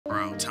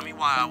Bro, tell me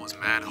why I was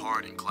mad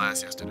hard in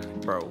class yesterday.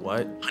 Bro,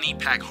 what? Honey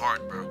pack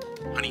hard, bro.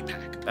 Honey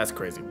pack. That's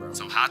crazy, bro.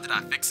 So how did I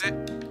fix it?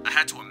 I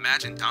had to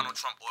imagine Donald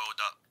Trump oiled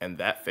up. And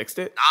that fixed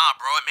it? Nah,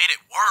 bro, it made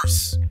it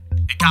worse.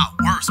 It got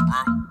worse,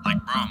 bro.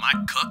 Like, bro, am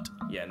I cooked?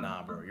 Yeah,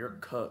 nah, bro. You're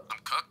cooked. I'm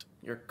cooked?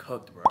 You're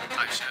cooked, bro.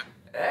 Type shit.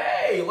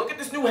 Hey, look at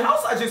this new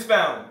house I just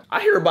found.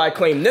 I hereby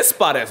claim this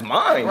spot as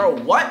mine. Bro,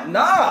 what?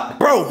 Nah.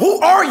 Bro,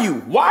 who are you?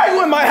 Why are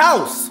you in my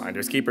house?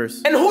 Finders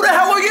keepers. And who the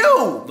hell are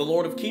you? The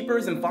Lord of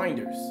Keepers and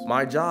Finders.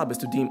 My job is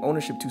to deem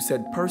ownership to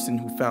said person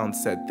who found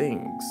said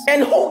things.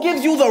 And who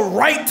gives you the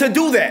right to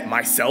do that?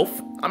 Myself?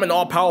 I'm an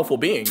all-powerful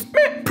being.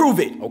 Prove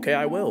it. Okay,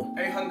 I will.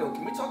 Hey, Hundo,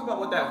 can we talk about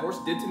what that horse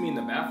did to me in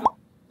the bathroom?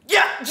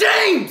 Yeah,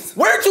 James!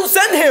 Where'd you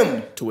send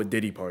him? To a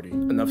Diddy party.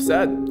 Enough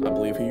said. I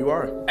believe who you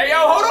are. Hey, yo,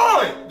 hold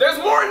on! There's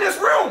more in this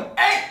room!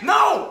 Hey,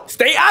 no!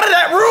 Stay out of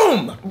that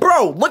room!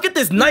 Bro, look at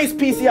this nice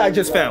PC I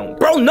just found.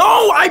 Bro,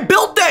 no! I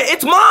built that!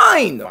 It's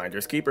mine!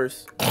 Finders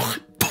keepers.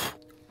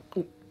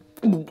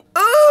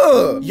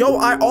 Yo,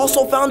 I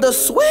also found a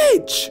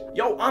switch!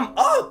 Yo, I'm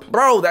up!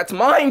 Bro, that's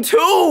mine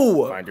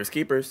too! Finders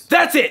keepers.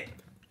 That's it!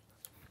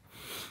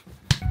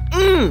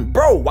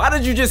 Bro, why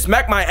did you just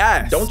smack my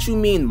ass? Don't you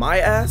mean my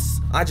ass?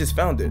 I just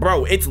found it.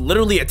 Bro, it's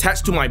literally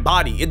attached to my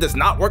body. It does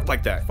not work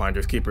like that.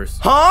 Finders keepers.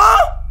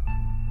 Huh?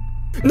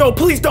 No,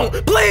 please don't.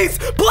 Please,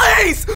 please!